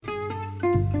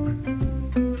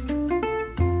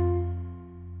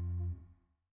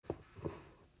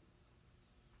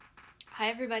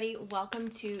everybody, welcome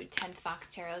to 10th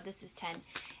Fox Tarot. This is 10,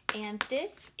 and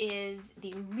this is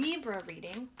the Libra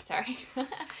reading. Sorry,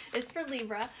 it's for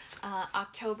Libra,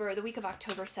 the week of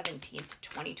October 17th,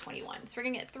 2021. So we're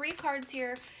going to get 3 cards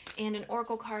here and an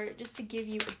oracle card just to give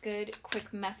you a good,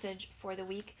 quick message for the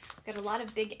week. We've got a lot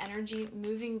of big energy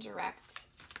moving direct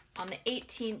on the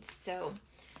 18th, so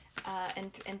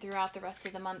and throughout the rest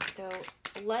of the month. So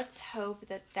let's hope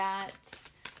that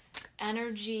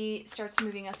energy starts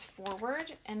moving us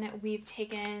forward, and that we've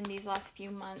taken these last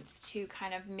few months to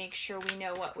kind of make sure we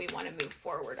know what we want to move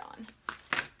forward on.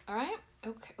 All right.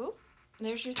 Okay. Oh,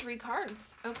 there's your 3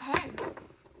 cards. Okay.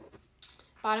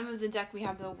 Bottom of the deck, we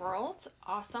have the World.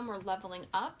 Awesome. We're leveling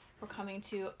up. We're coming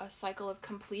to a cycle of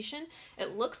completion.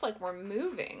 It looks like we're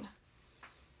moving.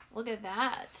 Look at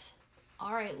that.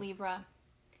 All right, Libra.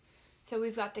 So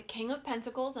we've got the King of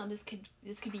Pentacles. Now this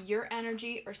could be your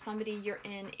energy or somebody you're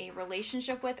in a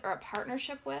relationship with or a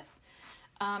partnership with.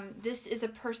 This is a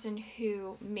person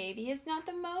who maybe is not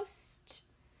the most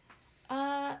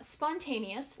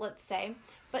spontaneous, let's say,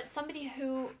 but somebody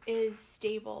who is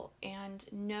stable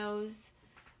and knows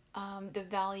the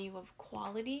value of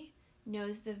quality,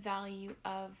 knows the value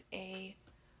of a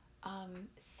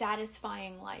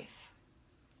satisfying life.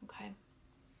 Okay.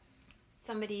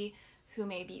 Somebody who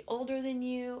may be older than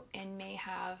you and may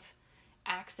have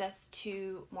access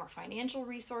to more financial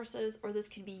resources, or this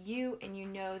could be you and you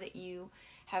know that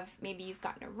maybe you've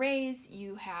gotten a raise,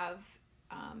 you have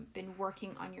been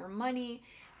working on your money,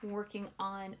 working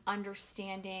on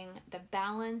understanding the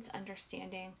balance,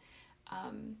 understanding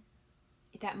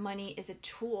that money is a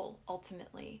tool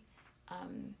ultimately.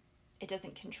 It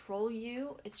doesn't control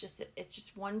you. It's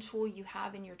just one tool you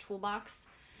have in your toolbox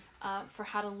for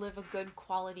how to live a good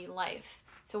quality life.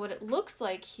 So what it looks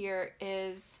like here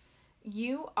is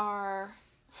you are,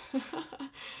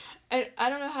 I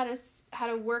don't know how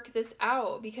to work this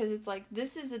out, because it's like,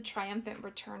 this is a triumphant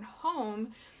return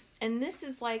home. And this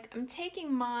is like, I'm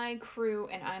taking my crew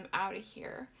and I'm out of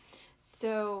here.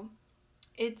 So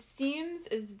it seems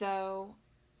as though,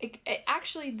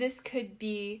 actually this could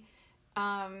be,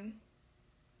 what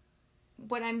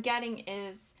I'm getting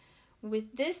is,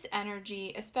 with this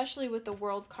energy, especially with the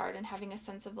World card and having a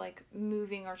sense of like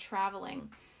moving or traveling,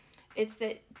 it's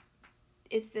that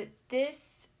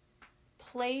this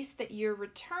place that you're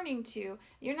returning to,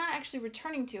 you're not actually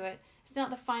returning to it. It's not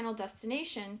the final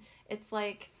destination. It's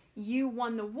like you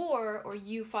won the war or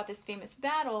you fought this famous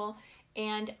battle,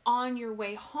 and on your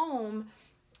way home,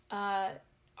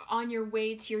 on your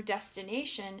way to your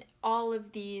destination, all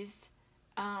of these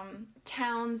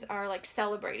towns are like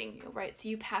celebrating you, right? So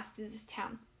you pass through this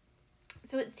town.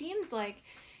 So it seems like,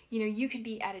 you could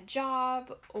be at a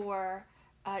job or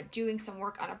doing some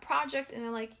work on a project, and they're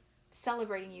like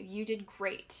celebrating you. You did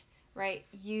great, right?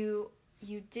 You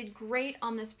did great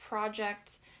on this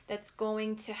project that's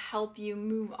going to help you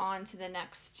move on to the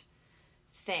next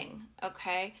thing,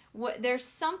 okay? There's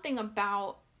something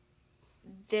about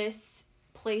this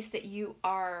place that you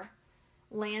are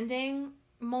landing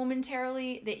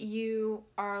momentarily that you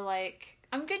are like,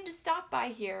 I'm good to stop by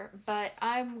here, but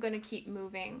I'm going to keep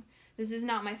moving. This is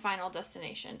not my final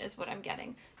destination, is what I'm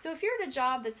getting. So if you're at a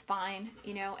job that's fine,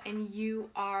 and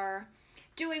you are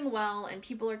doing well and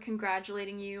people are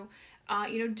congratulating you,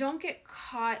 don't get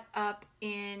caught up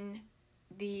in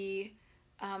the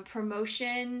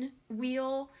promotion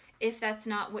wheel if that's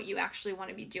not what you actually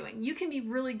want to be doing. You can be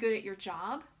really good at your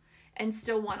job and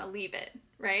still want to leave it,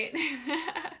 right?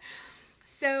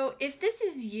 So if this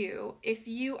is you, if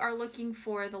you are looking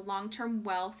for the long-term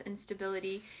wealth and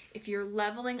stability, if you're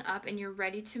leveling up and you're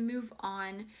ready to move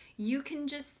on, you can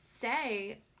just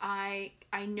say, I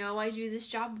know I do this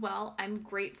job well. I'm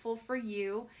grateful for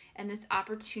you and this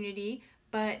opportunity,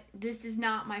 but this is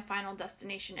not my final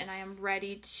destination, and I am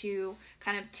ready to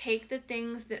kind of take the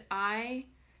things that I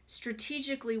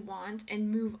strategically want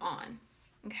and move on.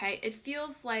 Okay? It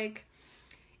feels like,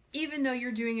 even though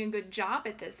you're doing a good job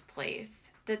at this place,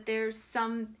 that there's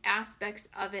some aspects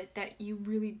of it that you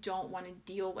really don't want to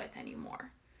deal with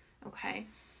anymore, okay?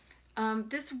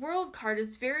 This World card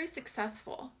is very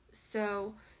successful.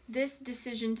 So this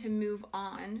decision to move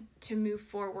on, to move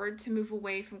forward, to move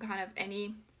away from kind of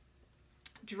any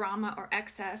drama or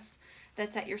excess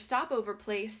that's at your stopover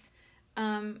place,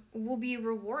 will be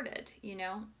rewarded,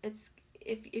 It's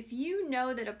if you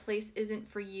know that a place isn't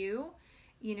for you,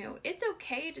 it's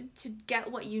okay to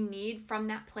get what you need from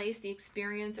that place, the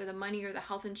experience or the money or the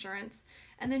health insurance,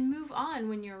 and then move on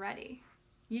when you're ready.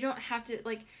 You don't have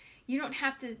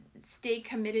to stay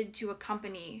committed to a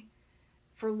company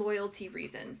for loyalty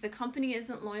reasons. The company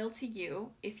isn't loyal to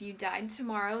you. If you died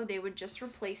tomorrow, they would just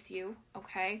replace you,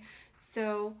 okay?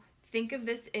 So think of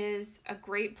this as a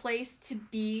great place to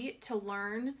be, to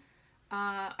learn.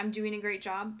 I'm doing a great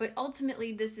job, but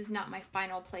ultimately this is not my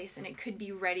final place, and it could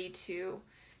be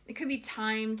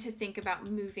time to think about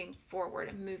moving forward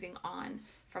and moving on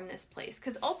from this place.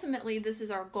 Because ultimately this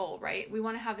is our goal, right? We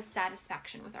want to have a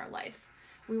satisfaction with our life.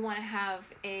 We want to have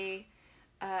a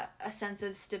sense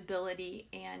of stability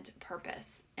and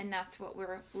purpose, and that's what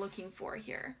we're looking for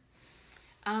here.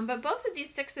 But both of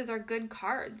these sixes are good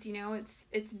cards. You know,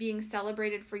 it's being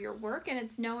celebrated for your work, and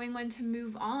it's knowing when to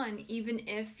move on, even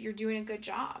if you're doing a good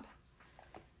job.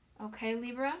 Okay,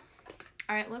 Libra?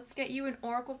 All right, let's get you an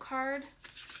oracle card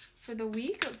for the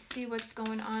week. Let's see what's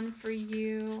going on for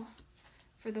you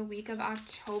for the week of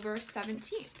October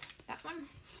 17th. That one.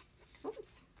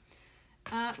 Oops.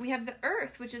 We have the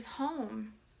Earth, which is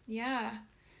home. Yeah.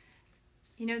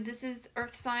 You know, this is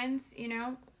earth signs, you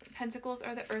know. Pentacles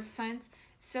are the earth signs.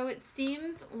 So it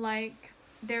seems like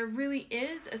there really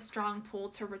is a strong pull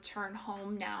to return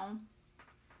home now.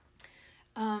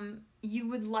 You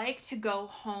would like to go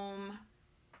home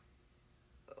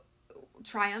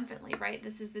triumphantly, right?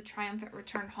 This is the triumphant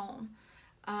return home.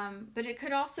 But it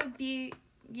could also be,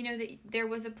 you know, that there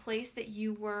was a place that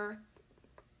you were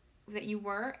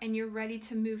and you're ready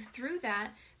to move through that.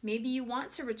 Maybe you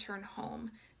want to return home.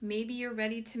 Maybe you're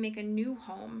ready to make a new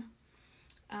home.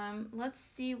 Let's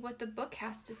see what the book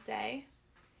has to say,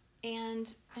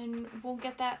 and we'll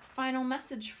get that final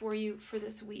message for you for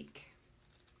this week.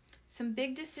 Some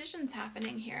big decisions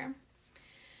happening here.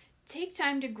 Take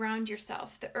time to ground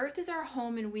yourself. The earth is our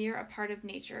home, and we are a part of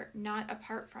nature, not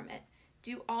apart from it.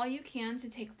 Do all you can to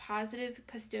take positive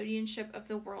custodianship of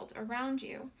the world around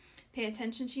you. Pay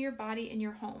attention to your body and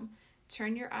your home.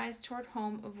 Turn your eyes toward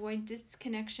home. Avoid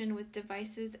disconnection with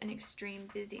devices and extreme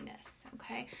busyness.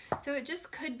 Okay? So it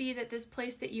just could be that this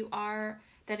place that you are,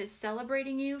 that is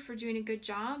celebrating you for doing a good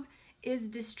job, is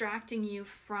distracting you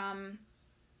from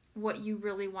what you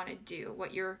really want to do,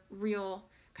 what your real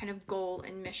kind of goal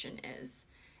and mission is.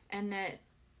 And that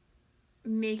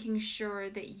making sure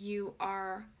that you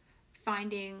are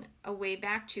finding a way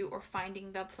back to, or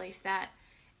finding the place that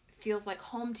feels like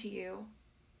home to you,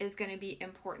 is going to be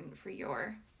important for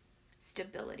your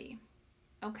stability.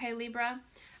 Okay, Libra?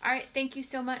 All right, thank you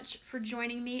so much for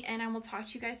joining me, and I will talk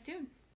to you guys soon.